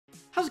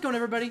How's it going,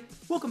 everybody?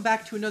 Welcome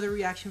back to another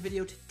reaction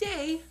video.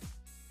 Today,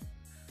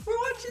 we're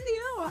watching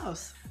the Owl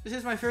House. This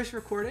is my first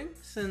recording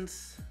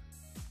since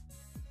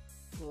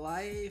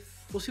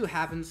life. We'll see what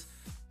happens.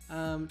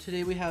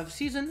 Today we have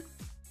season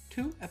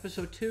 2,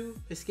 episode 2,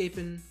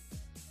 Escaping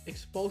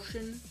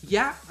Expulsion.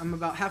 Yeah, I'm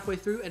about halfway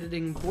through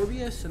editing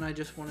Morbius, and I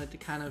just wanted to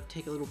kind of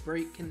take a little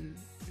break and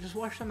just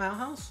watch some Owl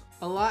House.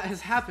 A lot has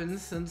happened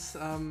since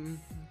the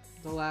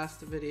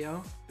last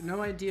video.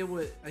 No idea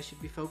what I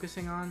should be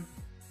focusing on.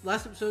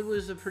 Last episode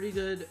was a pretty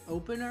good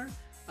opener.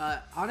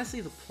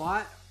 Honestly, the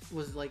plot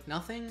was like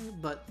nothing,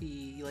 but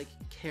the like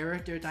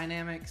character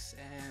dynamics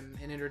and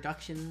an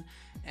introduction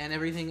and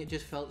everything, it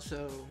just felt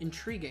so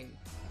intriguing.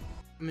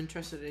 I'm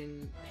interested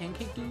in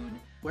Pancake Dude.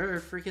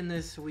 We're freaking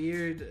this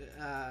weird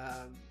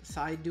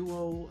side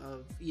duo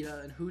of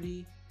Ida and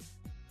Hootie.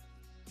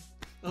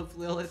 Of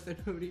Lilith and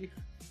Hootie.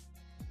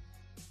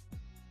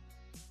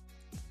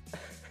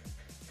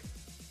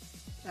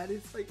 That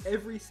is like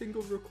every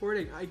single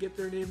recording, I get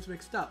their names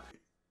mixed up.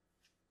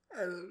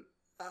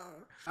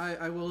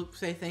 I will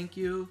say thank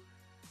you,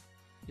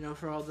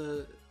 for all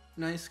the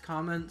nice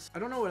comments. I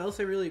don't know what else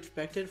I really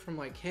expected from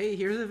like, hey,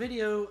 here's a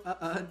video,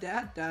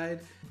 dad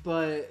died.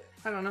 But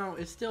I don't know,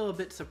 it's still a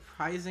bit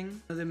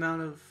surprising, the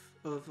amount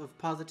of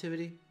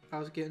positivity I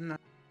was getting.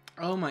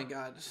 Oh my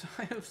god, so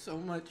I have so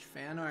much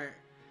fan art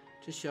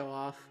to show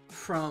off.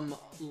 From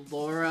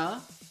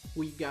Laura,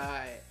 we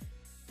got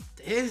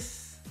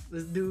this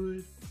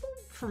dude,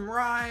 from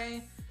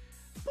Rye,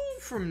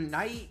 from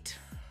Night.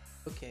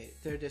 Okay,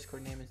 their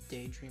Discord name is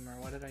Daydreamer.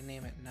 What did I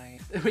name it?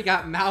 Night. We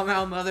got Mau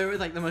Mau Mother with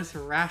like the most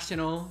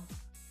rational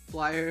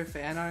Blier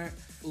fan art.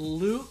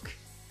 Luke,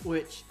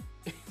 which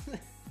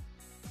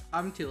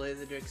I'm too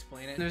lazy to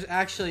explain it. There's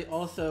actually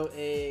also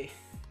an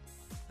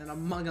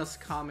Among Us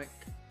comic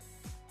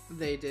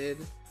they did.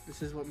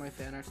 This is what my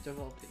fan art's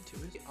developed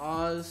into.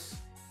 Oz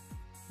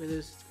with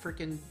his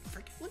freaking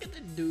look at the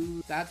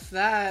dude. That's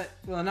that.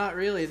 Well, not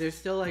really. There's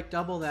still like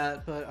double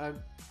that, but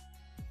I'm.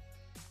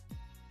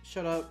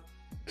 Shut up.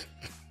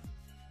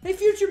 Hey,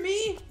 future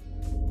me!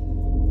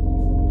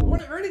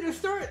 Ready to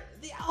start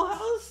the Owl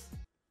House?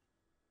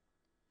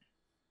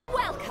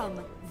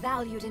 Welcome,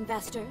 valued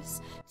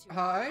investors.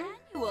 Hi.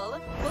 Annual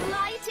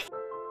Blight.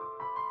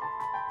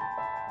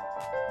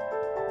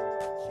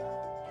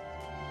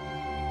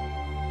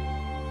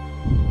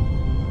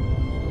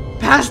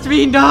 Past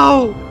me,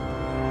 no!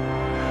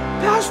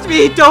 Past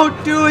me,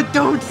 don't do it,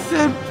 don't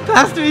simp!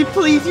 Past me,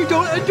 please, you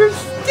don't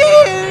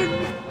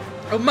understand!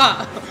 Oh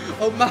my!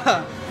 Oh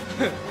my!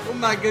 Oh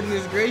my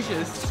goodness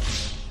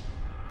gracious.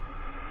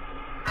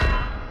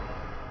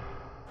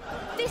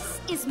 This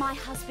is my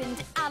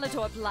husband,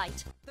 Alador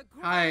Blight.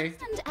 Hi.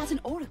 And as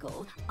an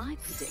oracle, I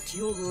predict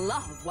you'll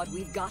love what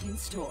we've got in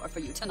store for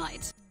you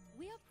tonight.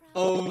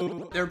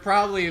 Oh, they're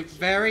probably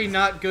very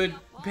not good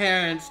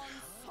parents,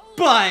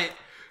 but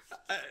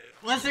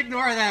let's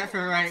ignore that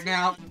for right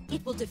now.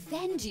 It will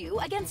defend you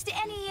against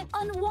any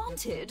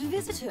unwanted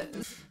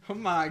visitors. Oh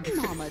my god.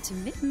 Mama to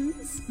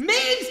Mittens.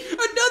 Mittens!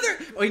 Another!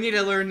 We need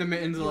to learn the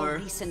Mittens lore. Your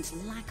recent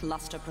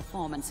lackluster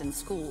performance in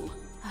school.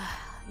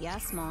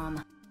 Yes,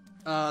 Mom.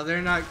 Oh,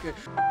 they're not good.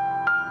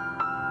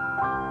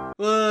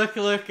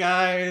 Look,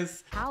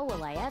 guys. How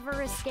will I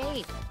ever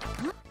escape?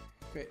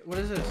 Wait, what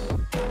is this?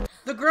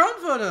 The grown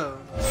photo!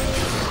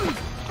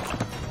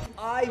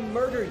 I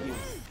murder you.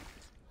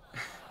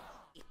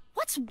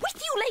 What's with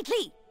you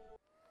lately?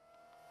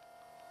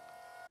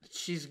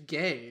 She's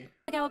gay.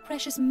 Our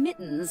precious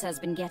Mittens has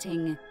been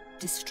getting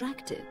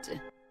distracted.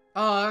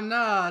 Oh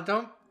no,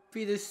 don't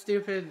be this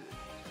stupid.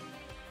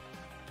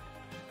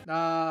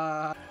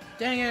 Nah.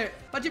 Dang it.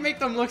 Why'd you make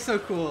them look so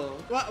cool?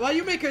 Why'd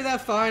you make her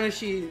that fine if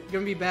she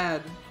gonna be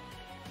bad?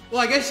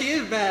 Well, I guess she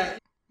is bad.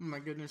 Oh my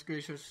goodness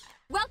gracious.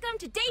 Welcome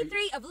to day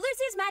 3 of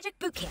Lucy's Magic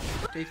Boot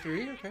Camp. Day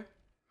 3? Okay.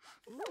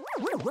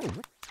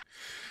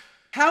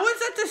 How is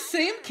that the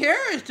same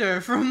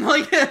character from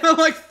like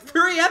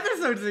 3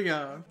 episodes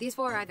ago? These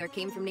 4 either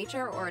came from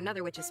nature or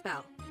another witch's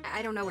spell.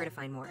 I don't know where to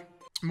find more.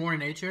 More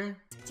nature?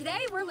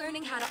 Today we're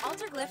learning how to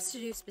alter glyphs to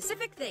do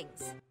specific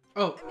things.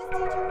 Oh.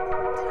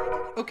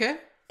 Okay.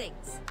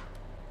 Things.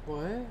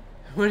 What?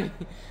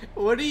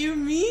 What do you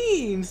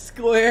mean?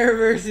 Square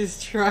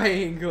versus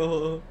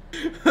triangle?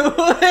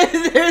 What?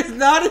 There's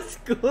not a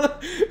square.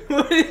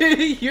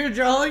 You're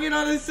drawing it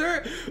on a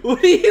circle.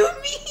 What do you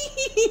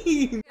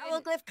mean?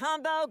 Owl glyph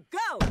combo,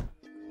 go!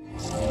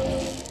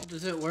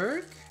 Does it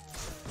work?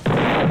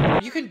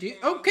 You can do.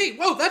 Okay.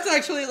 Whoa. That's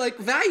actually like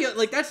value.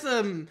 Like that's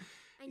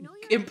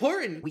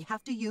important. We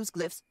have to use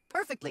glyphs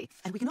perfectly,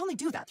 and we can only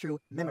do that through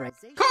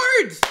memorization.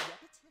 Cards.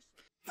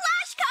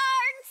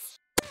 Flashcards!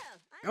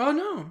 Oh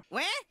no.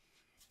 What?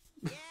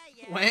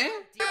 When?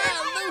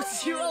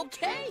 Luce, you're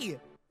okay.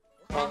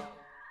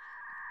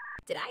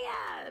 Did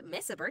I,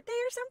 miss a birthday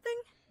or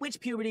something? Which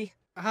puberty?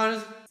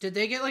 Did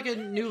they get like a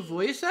new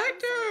voice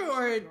actor,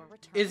 or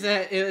is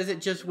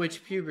it just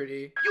witch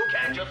puberty? You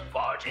can't just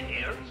barge in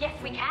here. Yes,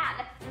 we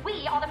can.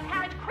 We are the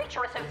Parent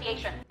Creature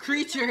Association.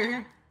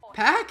 Creature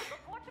pack?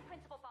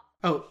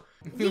 Oh,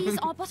 These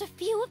are but a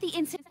few of the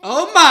incidents.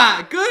 Oh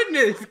my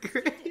goodness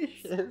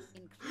gracious.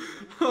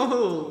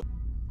 Oh.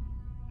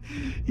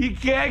 You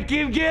can't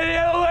keep getting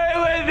away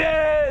with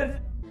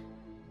it!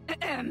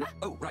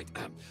 Oh, right.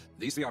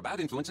 These three are bad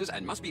influences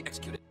and must be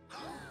executed.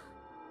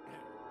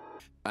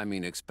 I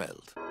mean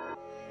expelled.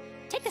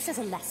 Take this as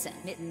a lesson,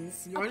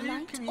 Mittens. A Why do you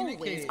client always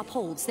communicate?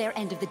 upholds their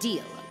end of the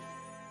deal.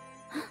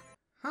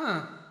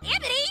 Huh.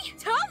 Amity,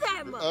 tell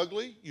them!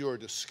 Ugly, you are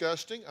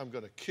disgusting. I'm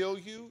going to kill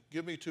you.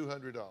 Give me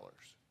 $200.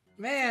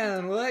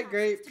 Man, what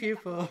great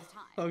people.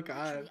 Oh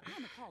god.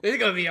 It's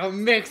gonna be a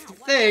mixed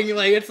thing.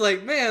 Like, it's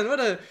like, man, what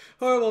a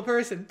horrible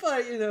person.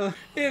 But, you know,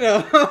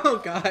 oh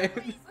god.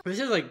 This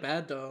is like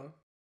bad though.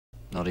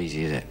 Not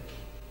easy, is it?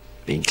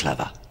 Being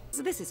clever.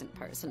 This isn't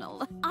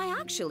personal. I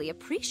actually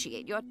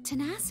appreciate your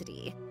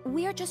tenacity.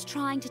 We're just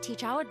trying to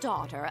teach our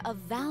daughter a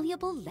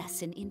valuable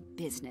lesson in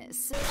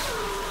business.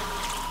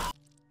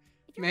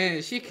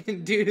 Man, she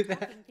can do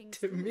that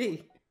to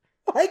me.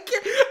 I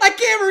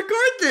can't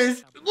record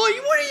this. What are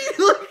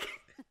you like?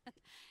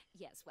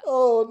 Yes, well.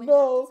 Oh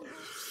no.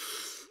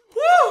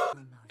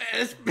 Woo!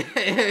 It's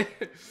bad.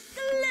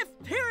 Cliff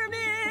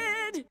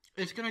Pyramid!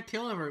 It's gonna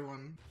kill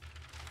everyone.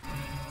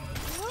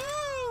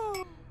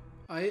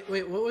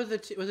 Wait, what was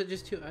it? Was it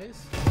just 2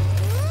 ice?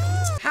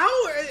 How?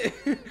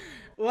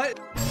 What?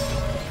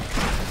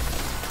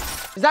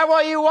 Is that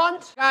what you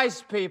want?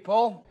 Guys,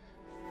 people.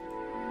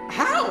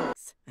 How?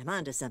 I'm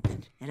onto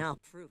something, and I'll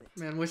prove it.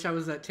 Man, wish I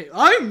was that table.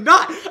 I'm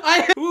not!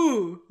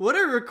 Ooh, what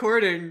a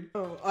recording.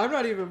 Oh, I'm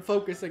not even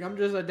focusing. I'm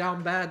just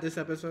down bad this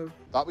episode.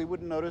 Thought we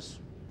wouldn't notice,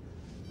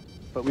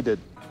 but we did.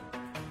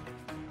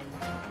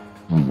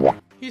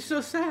 He's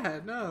so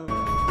sad, no.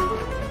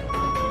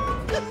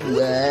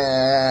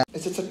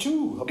 It's a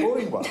tattoo, a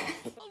boring one.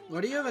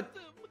 Why do you have a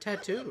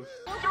tattoo?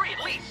 3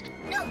 at least.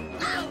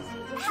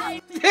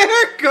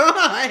 They're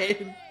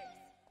gone!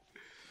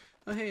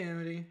 Oh, hey,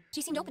 Amity.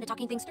 She seemed open to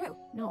talking things through.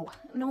 No,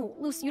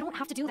 Luce, you don't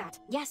have to do that.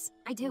 Yes,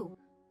 I do.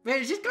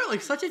 Man, it just got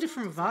like such a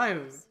different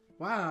vibe.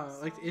 Wow,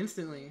 like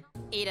instantly.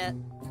 Ada,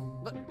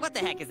 what the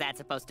heck is that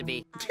supposed to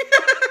be?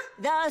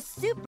 The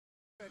super.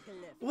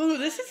 Whoa,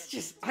 this is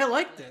just, I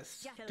like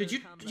this. Did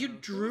you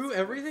drew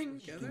everything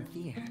together?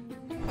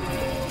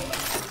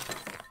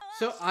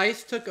 So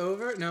ice took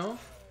over? No.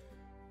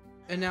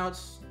 And now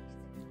it's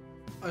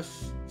a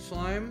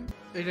slime?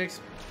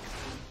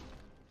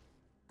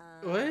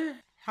 What?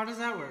 How does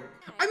that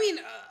work? I mean,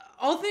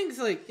 all things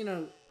like, you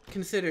know,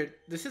 considered,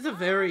 this is a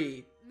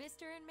very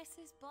Mr. and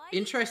Mrs. Blier.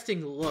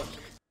 interesting look.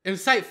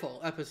 Insightful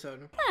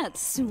episode.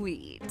 That's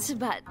sweet,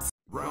 but...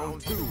 Round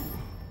 2.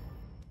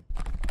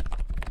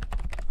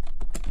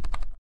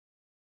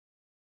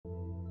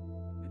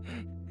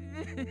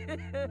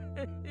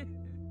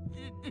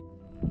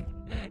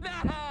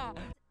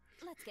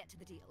 Let's get to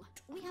the deal.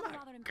 We have a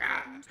rather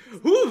important...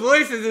 Who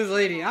voices this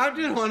lady? I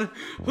just want to...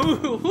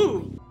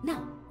 Who?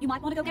 Now, you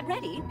might want to go get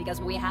ready, because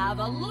we have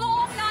a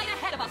long night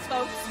ahead of us,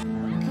 folks.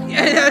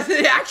 Yeah,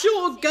 the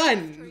actual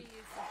gun.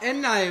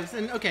 And knives.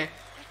 And, okay.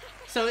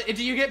 So,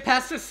 do you get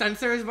past the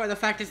sensors by the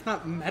fact it's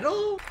not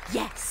metal?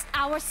 Yes,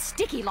 our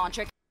sticky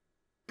launcher.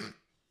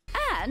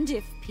 And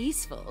if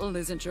peaceful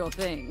isn't your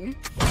thing.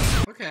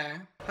 Okay.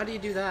 How do you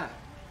do that?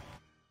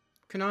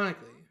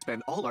 Canonically.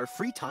 Spend all our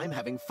free time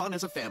having fun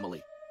as a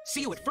family.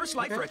 See you at First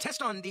Light for a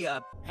test on the,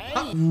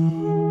 Hey!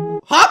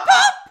 Hop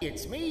Pop?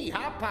 It's me,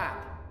 Hop Pop.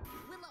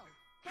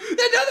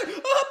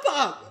 Another Hop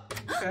Pop!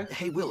 Okay.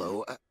 Hey,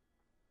 Willow,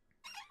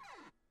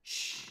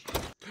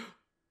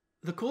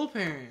 The cool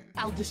parent.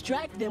 I'll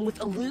distract them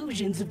with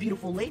illusions of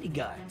beautiful lady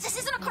guys. This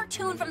isn't a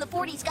cartoon from the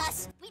 40s,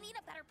 Gus. We need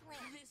a better plan.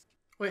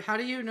 Wait, how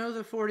do you know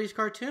the 40s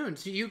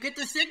cartoons? Do you get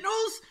the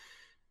signals?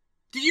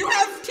 Do you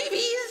have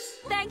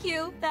TVs? Thank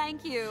you.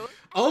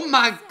 Oh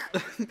my...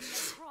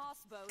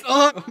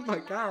 Oh my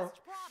god.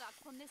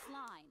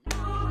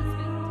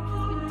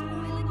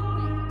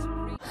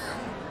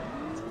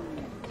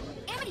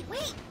 Amity,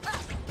 wait!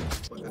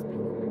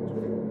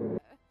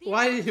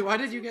 Why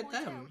did you get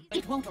them?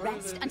 It won't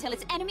rest until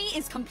its enemy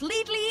is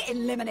completely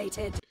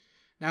eliminated.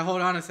 Now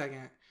hold on a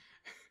second.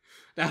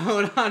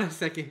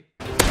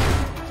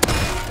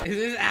 Is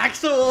this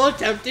actual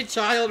attempted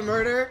child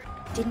murder?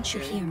 Didn't you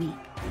hear me?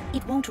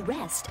 It won't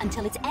rest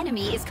until its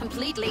enemy is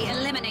completely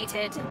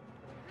eliminated.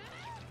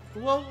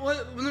 What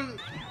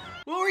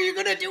were you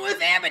gonna do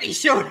if Amity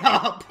showed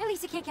up? At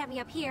least you can't get me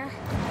up here.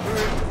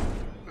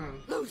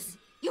 Loose,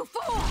 you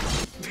fool!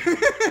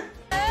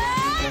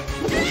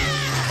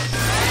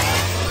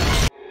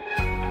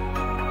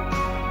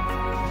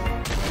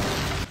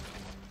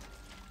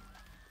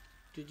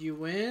 Did you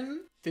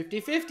win?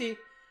 50-50.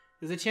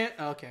 There's a chance.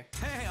 Oh, okay.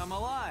 hey, I'm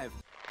alive.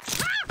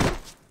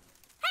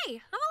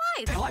 Hey,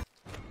 I'm alive!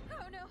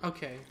 Oh no.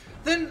 Okay.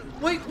 Then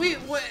wait.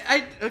 What?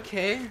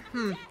 Okay.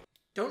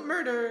 Don't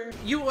murder.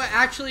 You were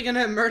actually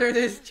gonna murder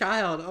this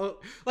child? Oh,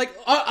 like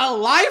a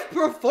live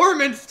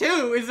performance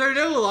too? Is there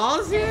no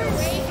laws here?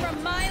 Away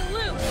from my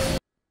loot!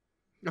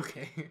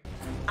 Okay.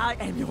 I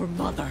am your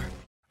mother.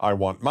 I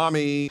want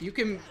mommy. You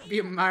can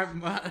be my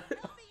mother.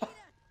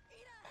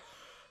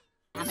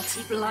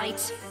 Amity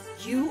Blight,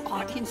 you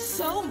are in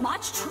so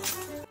much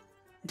trouble.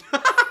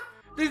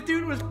 This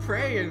dude was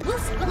praying.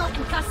 Luce, Willow,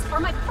 and Gus are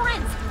my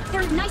friends.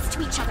 They're nice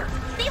to each other.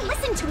 They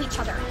listen to each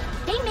other.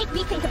 They make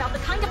me think about the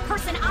kind of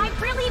person I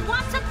really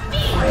want to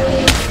be.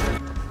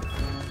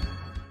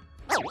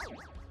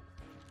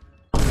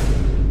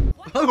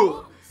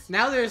 Oh,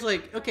 now there's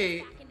like,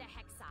 okay.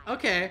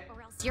 Okay.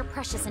 Or else your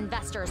precious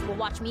investors will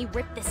watch me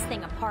rip this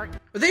thing apart.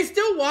 Are they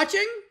still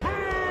watching? What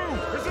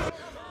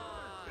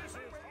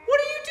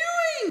are you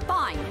doing?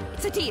 Fine,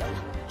 it's a deal.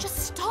 Just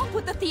stop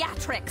with the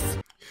theatrics.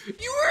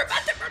 You were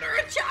about to murder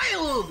a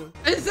child!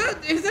 Is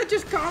that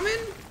just common?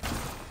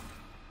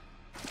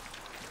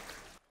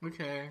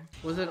 Okay.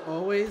 Was it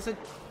always a...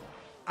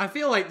 I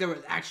feel like there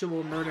was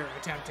actual murder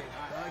attempted.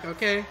 Like,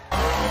 okay.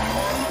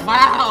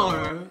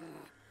 Wow!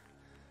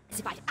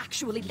 If I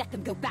actually let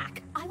them go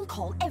back, I will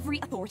call every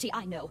authority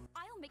I know.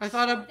 I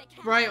thought a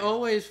Bright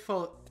always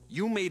fought...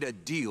 You made a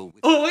deal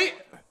with... Oh, wait!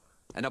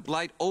 And a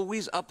Blight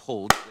always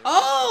upholds...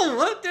 Oh!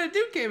 What? That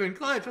dude came in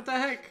clutch. What the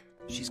heck?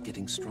 She's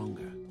getting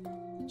stronger.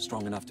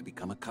 Strong enough to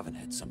become a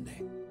Covenhead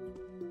someday.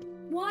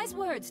 Wise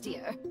words,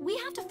 dear. We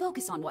have to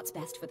focus on what's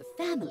best for the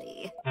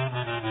family.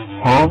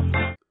 Huh?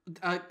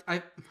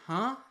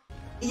 Huh?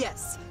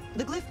 Yes,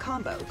 the glyph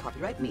combo,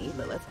 copyright me,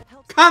 Lilith.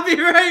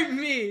 Copyright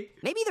me!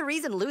 Maybe the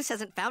reason Luce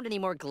hasn't found any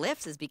more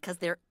glyphs is because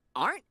there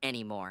aren't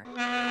any more.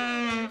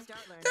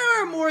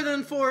 There are more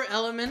than 4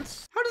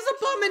 elements. How does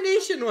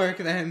Abomination work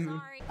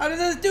then? How does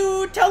this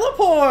dude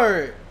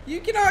teleport? You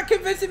cannot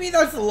convince me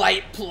that's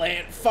light,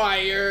 plant,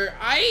 fire,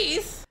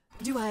 ice.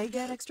 Do I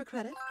get extra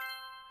credit?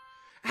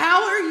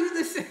 How are you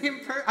the same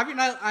person? I mean,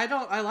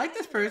 I like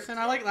this person.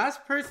 I like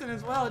last person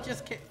as well. It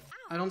just can't.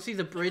 I don't see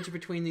the bridge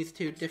between these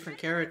two different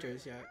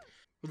characters yet.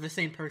 With the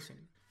same person.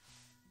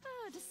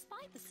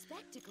 Despite the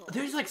spectacle,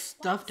 there's like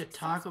stuff to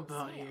talk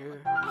about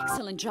here.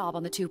 Excellent job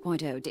on the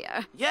 2.0,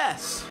 dear.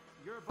 Yes!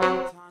 Your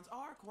automatons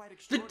are quite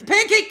extraordinary. The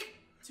pancake!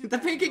 The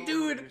pancake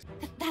dude!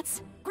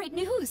 That's great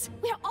news.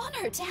 We're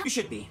honored to have... You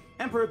should be.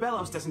 Emperor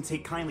Belos doesn't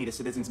take kindly to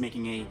citizens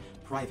making a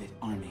private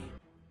army.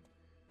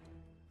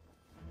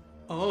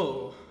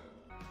 Oh.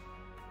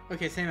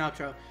 Okay, same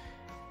outro.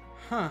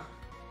 Huh.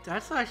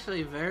 That's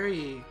actually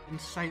very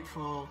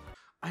insightful.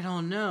 I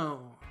don't know.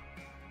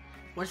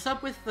 What's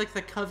up with like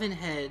the Coven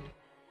head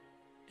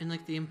and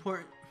like the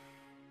important...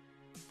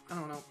 I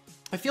don't know.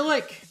 I feel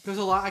like there's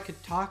a lot I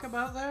could talk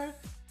about there.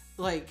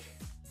 Like,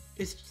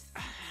 it's just...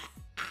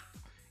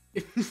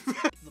 the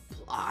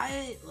plot,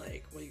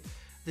 like, wait,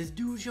 this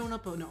dude showing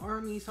up in an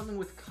army, something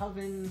with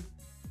Coven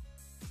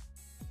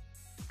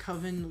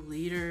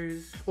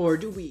leaders, or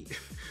do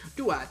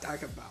I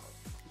talk about?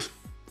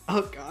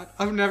 Oh God,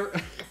 I've never.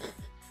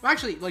 Well,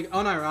 actually, like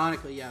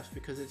unironically, yes,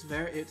 because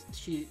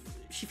she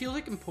feels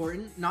like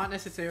important, not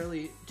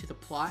necessarily to the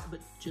plot, but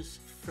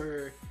just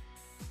for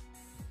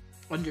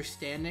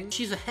understanding.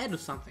 She's ahead of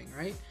something,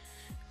 right?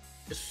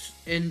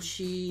 And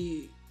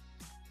she's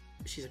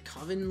a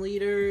Coven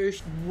leader.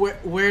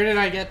 Where did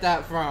I get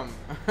that from?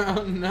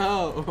 Oh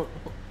no.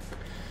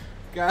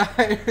 God,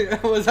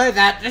 was I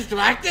that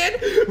distracted?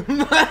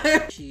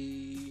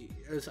 She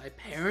is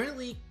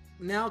apparently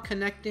now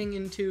connecting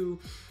into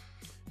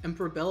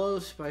Emperor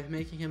Belos by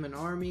making him an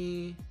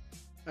army.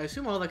 I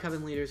assume all the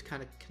Coven leaders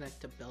kind of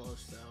connect to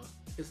Belos though.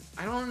 Because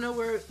I don't know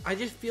where, I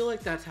just feel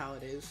like that's how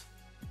it is,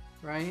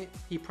 right?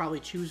 He probably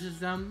chooses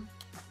them.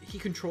 He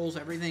controls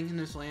everything in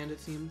this land, it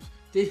seems.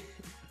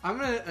 I'm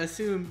gonna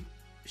assume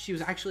she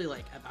was actually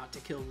like about to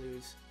kill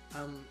Luz.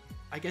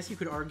 I guess you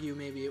could argue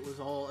maybe it was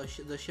all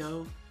the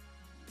show,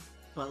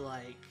 but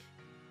like,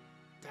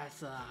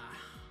 that's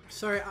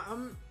sorry.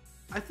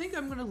 I think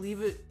I'm gonna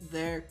leave it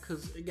there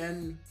because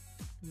again,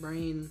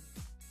 brain,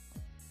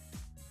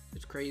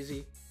 it's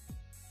crazy.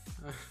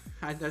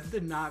 I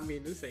did not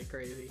mean to say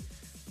crazy.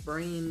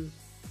 Brain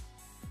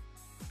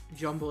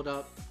jumbled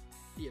up,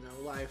 you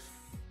know, life.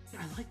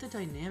 I like the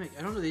dynamic.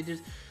 I don't know.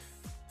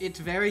 It's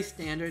very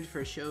standard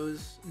for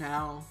shows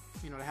now,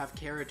 you know, to have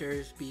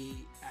characters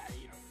be,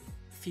 you know,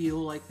 feel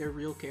like they're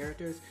real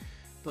characters.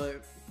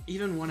 But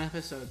even one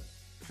episode,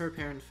 her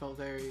parents felt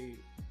very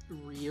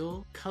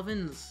real.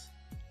 Coven's,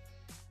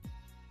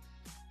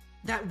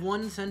 that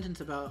one sentence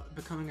about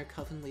becoming a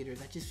Coven leader,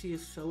 that just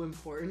feels so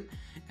important.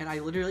 And I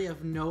literally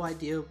have no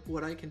idea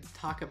what I can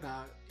talk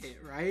about it,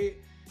 right?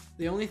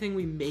 The only thing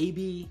we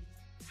maybe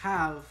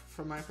have,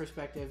 from my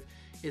perspective,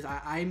 is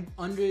I'm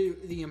under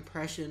the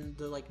impression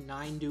the like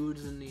 9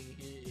 dudes in the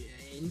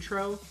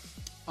intro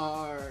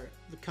are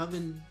the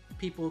Coven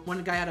people.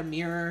 One guy had a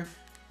mirror,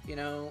 you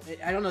know.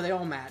 I don't know, they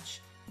all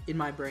match in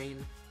my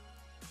brain.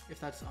 If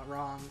that's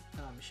wrong,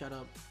 shut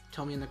up.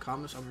 Tell me in the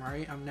comments I'm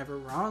right. I'm never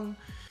wrong.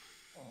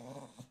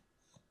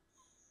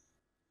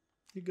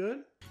 You good?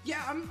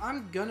 Yeah,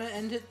 I'm gonna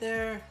end it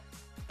there.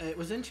 It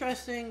was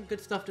interesting,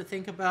 good stuff to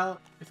think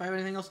about. If I have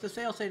anything else to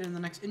say, I'll say it in the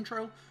next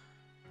intro.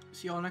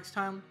 See y'all next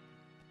time.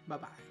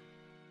 Bye-bye.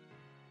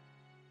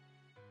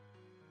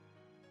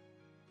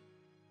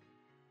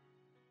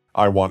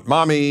 I want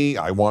mommy,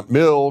 I want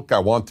milk, I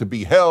want to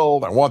be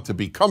held, I want to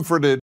be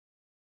comforted.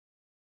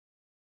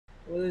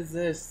 What is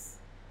this?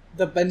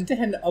 The Ben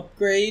 10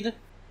 upgrade?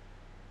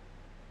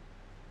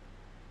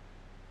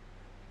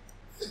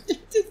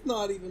 It does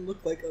not even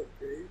look like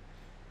upgrade.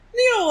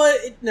 You know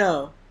what?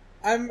 No.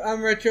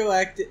 I'm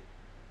retroactive.